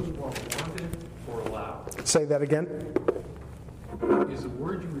word you really want wanted or allowed? Say that again. Is the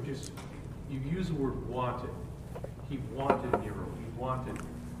word you use the word wanted. He wanted Nero. He wanted.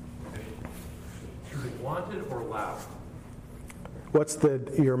 Okay. Is it wanted or allowed?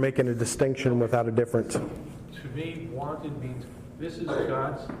 You're making a distinction without a difference. To me, wanted means this is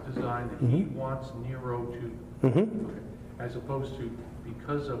God's design that he wants Nero to, okay, as opposed to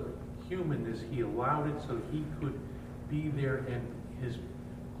because of humanness, he allowed it so that he could be there, and his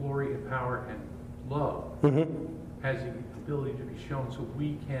glory and power and love has the ability to be shown, so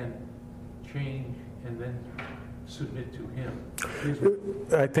we can change and then submit to him.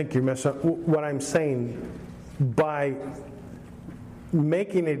 I think you're messing up. What I'm saying, by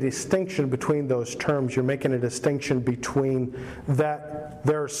making a distinction between those terms, you're making a distinction between that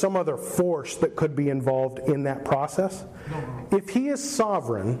there's some other force that could be involved in that process. No. If he is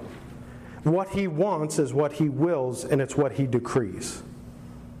sovereign, what he wants is what he wills, and it's what he decrees.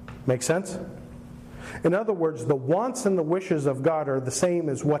 Make sense? In other words, the wants and the wishes of God are the same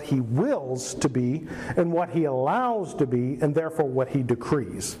as what He wills to be and what He allows to be, and therefore what He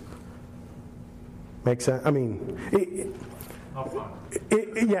decrees. Make sense? I mean,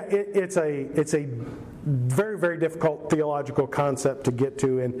 it's a very, very difficult theological concept to get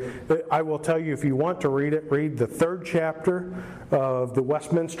to, and I will tell you, if you want to read it, read the 3rd chapter of the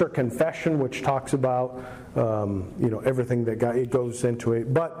Westminster Confession, which talks about everything that it goes into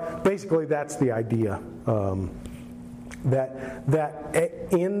it. But basically, that's the idea.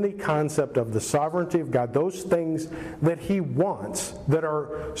 That in the concept of the sovereignty of God, those things that He wants that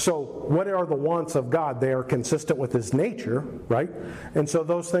are, so what are the wants of God? They are consistent with His nature, right? And so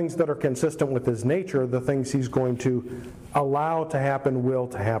those things that are consistent with His nature are the things He's going to allow to happen, will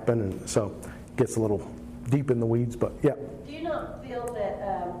to happen, and so it gets a little deep in the weeds, but yeah. Do you not feel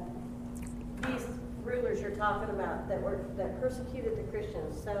that these rulers you're talking about that persecuted the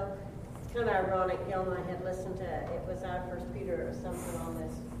Christians, so kind of ironic, Gail and I had listened to, it was out of 1 Peter or something on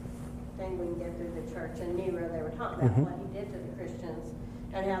this thing we can get through the church, and Nero, they were talking about what he did to the Christians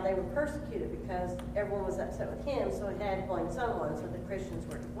and how they were persecuted because everyone was upset with him, so it had to blame someone, so the Christians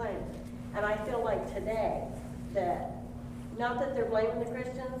were to blame. And I feel like today that, not that they're blaming the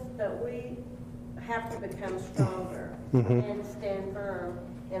Christians, but we have to become stronger and stand firm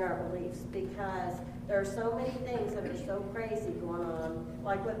in our beliefs, because there are so many things that are so crazy going on,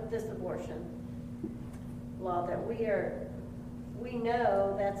 like with this abortion law, that we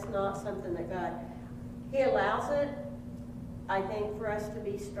know that's not something that God, He allows it, I think, for us to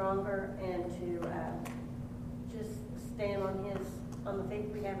be stronger and to just stand on the faith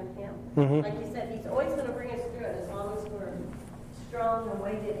we have in Him. Like you said, He's always going to bring us through it as long as we're strong and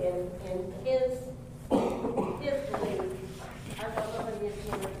weighted in His belief. I don't know if it's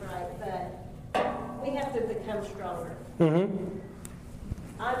right, but we have to become stronger. I'm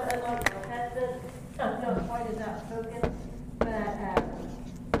like my husband, I'm not quite as outspoken, but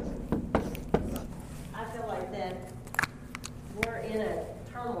I feel like that we're in a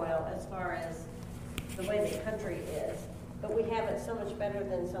turmoil as far as the way the country is, but we have it so much better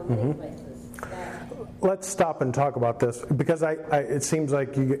than so many places. Let's stop and talk about this, because it seems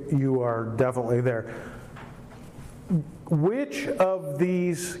like you are definitely there. Which of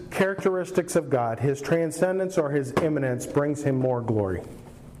these characteristics of God, His transcendence or His immanence, brings Him more glory?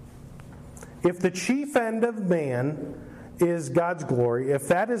 If the chief end of man is God's glory, if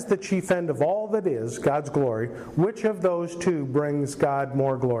that is the chief end of all that is, God's glory, which of those two brings God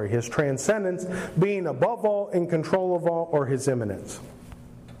more glory? His transcendence, being above all, in control of all, or His immanence?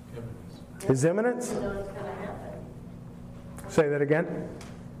 His immanence? You know it's going to happen. Say that again.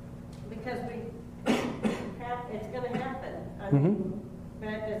 Because it's going to happen. I mean,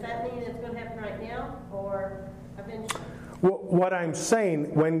 but does that mean it's going to happen right now or eventually? What I'm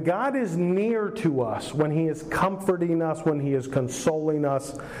saying, when God is near to us, when He is comforting us, when He is consoling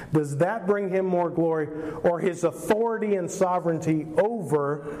us, does that bring Him more glory, or His authority and sovereignty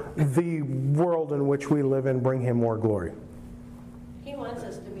over the world in which we live in bring Him more glory? He wants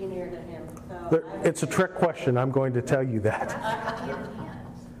us to be near to Him. So it's a trick question. I'm going to tell you that.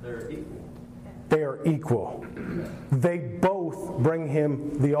 They're equal. They are equal. They both bring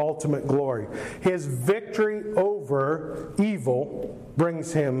Him the ultimate glory. His victory over evil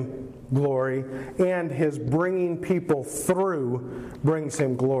brings Him glory, and His bringing people through brings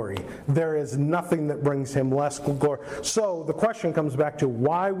Him glory. There is nothing that brings Him less glory. So the question comes back to,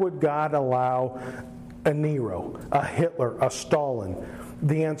 why would God allow a Nero, a Hitler, a Stalin?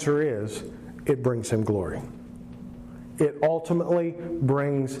 The answer is, it brings Him glory. It ultimately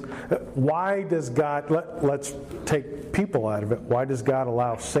brings... Why does God... Let's take people out of it. Why does God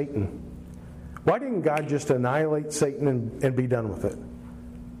allow Satan? Why didn't God just annihilate Satan and be done with it?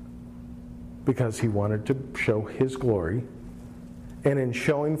 Because He wanted to show His glory. And in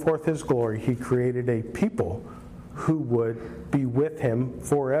showing forth His glory, He created a people who would be with Him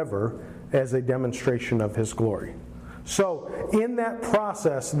forever as a demonstration of His glory. So, in that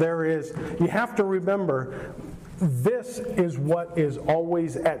process, you have to remember... This is what is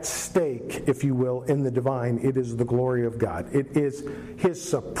always at stake, if you will, in the divine. It is the glory of God. It is His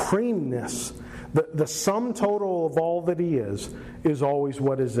supremeness. The sum total of all that He is always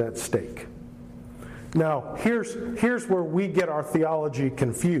what is at stake. Now, here's where we get our theology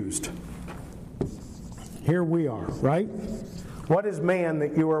confused. Here we are, right? What is man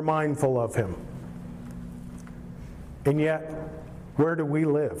that you are mindful of him? And yet, where do we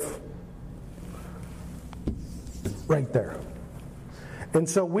live? Right there. And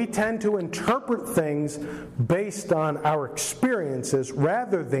so we tend to interpret things based on our experiences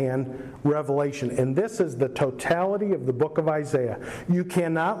rather than revelation. And this is the totality of the book of Isaiah. You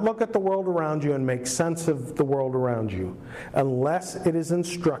cannot look at the world around you and make sense of the world around you unless it is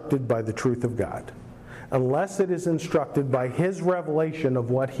instructed by the truth of God. Unless it is instructed by His revelation of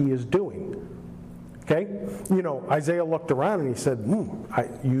what He is doing. Okay? You know, Isaiah looked around and he said,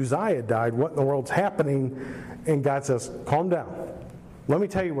 Uzziah died. What in the world's happening? And God says, calm down. Let me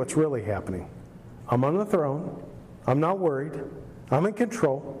tell you what's really happening. I'm on the throne. I'm not worried. I'm in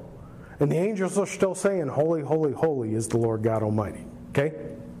control. And the angels are still saying, holy, holy, holy is the Lord God Almighty. Okay?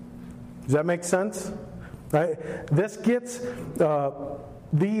 Does that make sense? Right? This gets,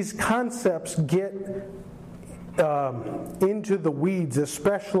 these concepts get into the weeds,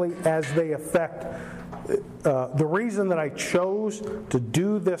 especially as they affect. The reason that I chose to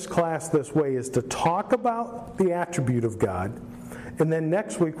do this class this way is to talk about the attribute of God. And then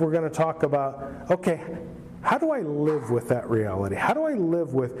next week we're going to talk about, okay, how do I live with that reality? How do I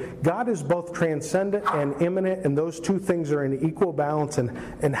live with God is both transcendent and immanent, and those two things are in equal balance,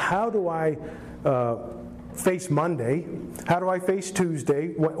 and how do I face Monday? How do I face Tuesday?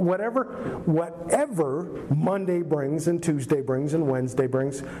 Whatever Monday brings and Tuesday brings and Wednesday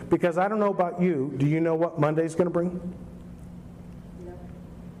brings, because I don't know about you, do you know what Monday's going to bring?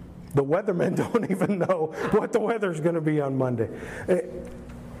 The weathermen don't even know what the weather's going to be on Monday.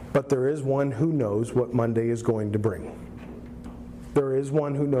 But there is one who knows what Monday is going to bring. There is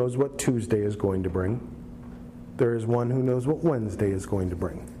one who knows what Tuesday is going to bring. There is one who knows what Wednesday is going to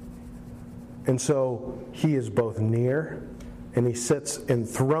bring. And so He is both near and He sits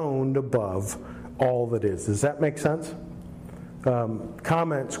enthroned above all that is. Does that make sense?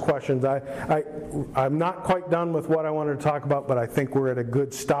 Comments, questions. I'm not quite done with what I wanted to talk about, but I think we're at a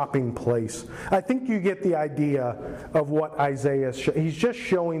good stopping place. I think you get the idea of what Isaiah is. He's just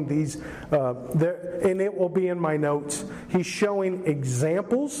showing these, and it will be in my notes. He's showing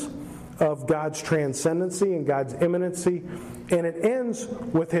examples of God's transcendency and God's immanency, and it ends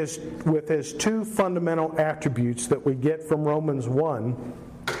with his two fundamental attributes that we get from Romans 1.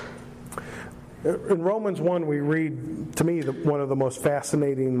 In Romans 1, we read, to me, one of the most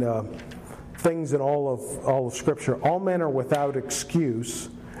fascinating things in all of Scripture. All men are without excuse,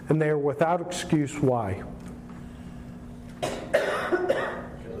 and they are without excuse. Why?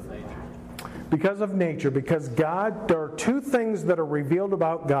 Because of nature. Because God, there are two things that are revealed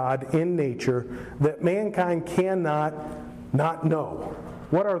about God in nature that mankind cannot not know.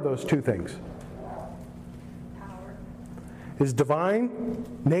 What are those two things? Power. His divine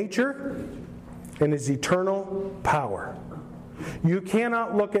nature and His eternal power. You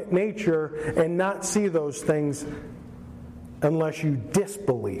cannot look at nature and not see those things unless you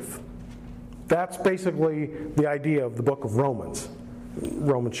disbelieve. That's basically the idea of the book of Romans.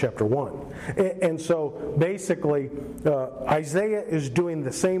 Romans chapter 1. And so basically Isaiah is doing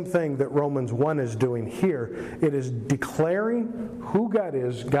the same thing that Romans 1 is doing here. It is declaring who God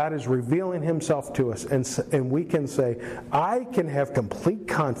is. God is revealing Himself to us, and we can say, I can have complete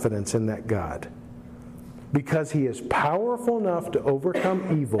confidence in that God because He is powerful enough to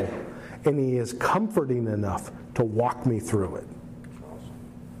overcome evil, and He is comforting enough to walk me through it.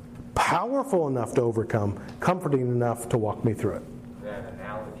 Powerful enough to overcome, comforting enough to walk me through it. That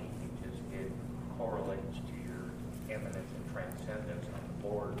analogy you just did correlates to your immanence and transcendence on the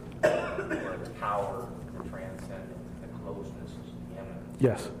board, where the power, the transcendence, the closeness is the immanence.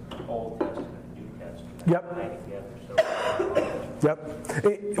 Yes. Old Testament, New Testament, Yep. tie together. Yep.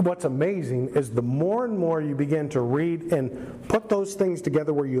 What's amazing is the more and more you begin to read and put those things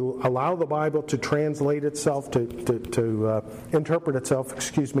together where you allow the Bible to translate itself, to interpret itself,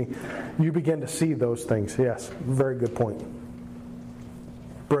 you begin to see those things. Yes, very good point.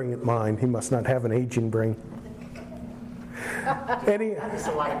 Brilliant mind. He must not have an aging brain. Any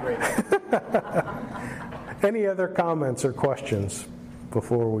other comments or questions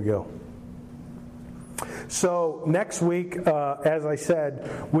before we go? So next week, as I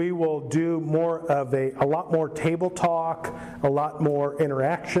said, we will do more of a lot more table talk, a lot more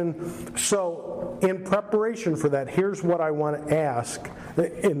interaction. So in preparation for that, here's what I want to ask,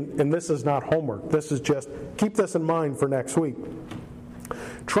 and this is not homework. This is just, keep this in mind for next week.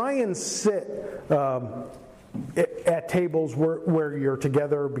 Try and sit at tables where you're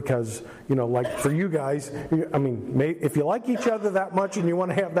together, because, like for you guys, if you like each other that much and you want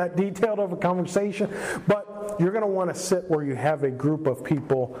to have that detailed of a conversation, but you're going to want to sit where you have a group of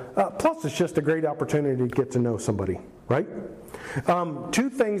people. Plus, it's just a great opportunity to get to know somebody, right? Two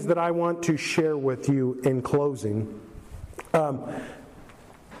things that I want to share with you in closing.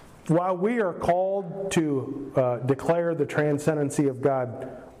 while we are called to declare the transcendency of God,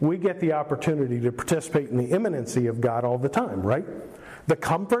 we get the opportunity to participate in the immanency of God all the time, right? The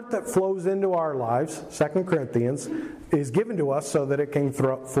comfort that flows into our lives, 2 Corinthians, is given to us so that it can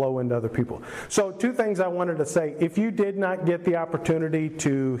flow into other people. So 2 things I wanted to say. If you did not get the opportunity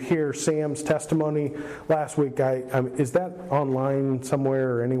to hear Sam's testimony last week, is that online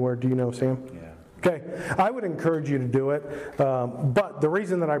somewhere or anywhere? Do you know, Sam? Yeah. Okay, I would encourage you to do it. But the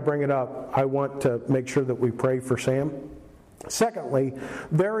reason that I bring it up, I want to make sure that we pray for Sam. Secondly,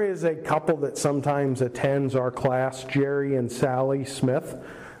 there is a couple that sometimes attends our class, Jerry and Sally Smith.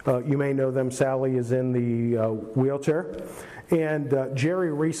 You may know them. Sally is in the wheelchair. And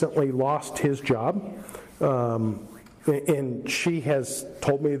Jerry recently lost his job. And she has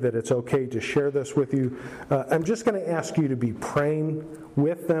told me that it's okay to share this with you. I'm just going to ask you to be praying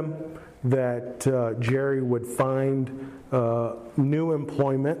with them that Jerry would find new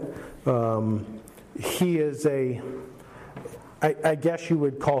employment. He is I guess you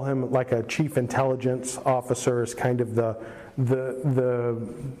would call him like a chief intelligence officer, is kind of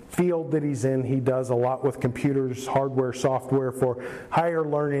the field that he's in. He does a lot with computers, hardware, software for higher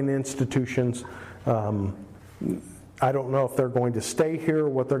learning institutions. I don't know if they're going to stay here or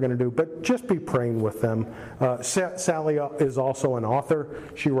what they're going to do, but just be praying with them. Sally is also an author.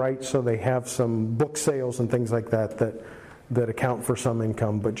 She writes, so they have some book sales and things like that account for some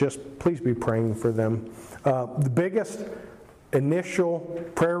income. But just please be praying for them. The biggest initial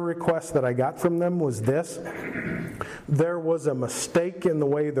prayer request that I got from them was this. There was a mistake in the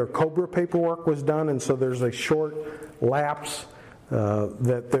way their COBRA paperwork was done, and so there's a short lapse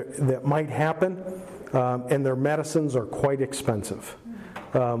that might happen, and their medicines are quite expensive.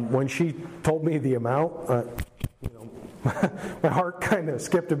 When she told me the amount, my heart kind of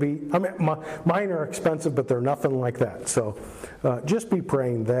skipped a beat. I mean, mine are expensive, but they're nothing like that. So just be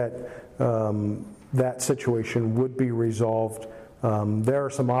praying that that situation would be resolved. There are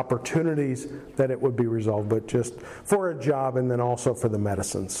some opportunities that it would be resolved, but just for a job and then also for the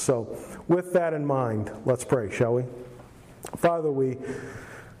medicines. So with that in mind, let's pray, shall we? Father, we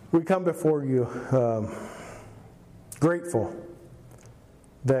come before you grateful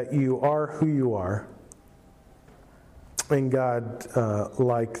that you are who you are. And God,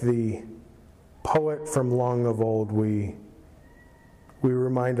 like the poet from long of old, we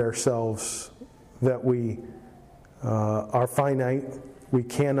remind ourselves that we are finite. We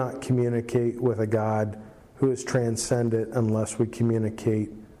cannot communicate with a God who is transcendent unless we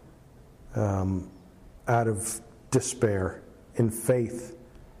communicate out of despair, in faith,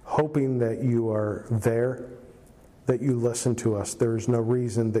 hoping that you are there, that you listen to us. There is no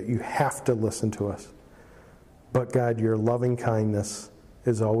reason that you have to listen to us. But God, your loving kindness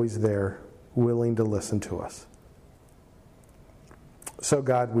is always there, willing to listen to us. So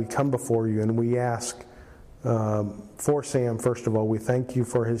God, we come before you and we ask for Sam, first of all. We thank you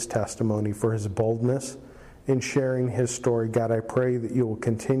for his testimony, for his boldness in sharing his story. God, I pray that you will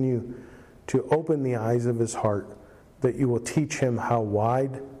continue to open the eyes of his heart, that you will teach him how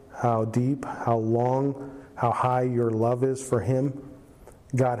wide, how deep, how long, how high your love is for him.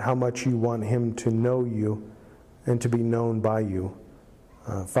 God, how much you want him to know you and to be known by you.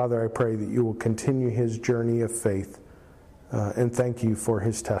 Father, I pray that you will continue his journey of faith. And thank you for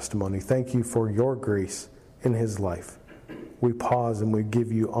his testimony. Thank you for your grace in his life. We pause and we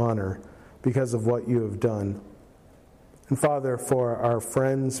give you honor because of what you have done. And Father, for our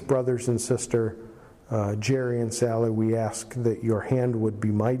friends, brothers and sister, Jerry and Sally, we ask that your hand would be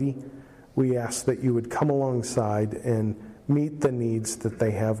mighty. We ask that you would come alongside and meet the needs that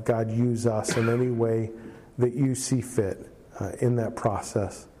they have. God, use us in any way that you see fit in that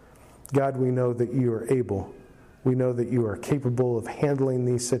process. God, we know that you are able. We know that you are capable of handling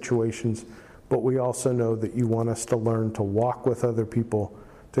these situations, but we also know that you want us to learn to walk with other people,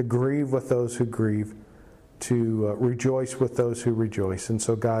 to grieve with those who grieve, to rejoice with those who rejoice. And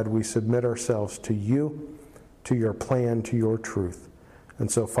so, God, we submit ourselves to you, to your plan, to your truth.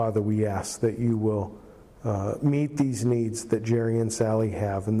 And so, Father, we ask that you will meet these needs that Jerry and Sally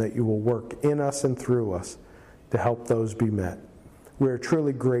have, and that you will work in us and through us to help those be met. We are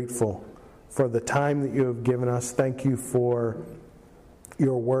truly grateful for the time that you have given us. Thank you for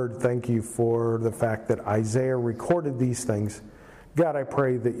your word. Thank you for the fact that Isaiah recorded these things. God, I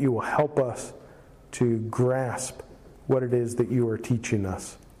pray that you will help us to grasp what it is that you are teaching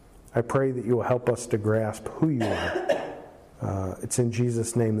us. I pray that you will help us to grasp who you are. It's in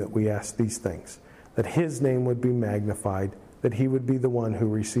Jesus' name that we ask these things, that his name would be magnified, that he would be the one who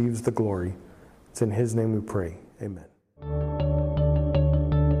receives the glory. It's in his name we pray. Amen.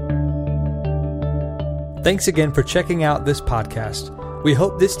 Thanks again for checking out this podcast. We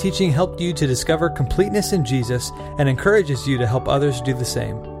hope this teaching helped you to discover completeness in Jesus and encourages you to help others do the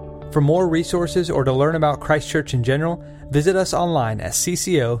same. For more resources or to learn about Christ Church in general, visit us online at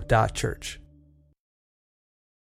cco.church.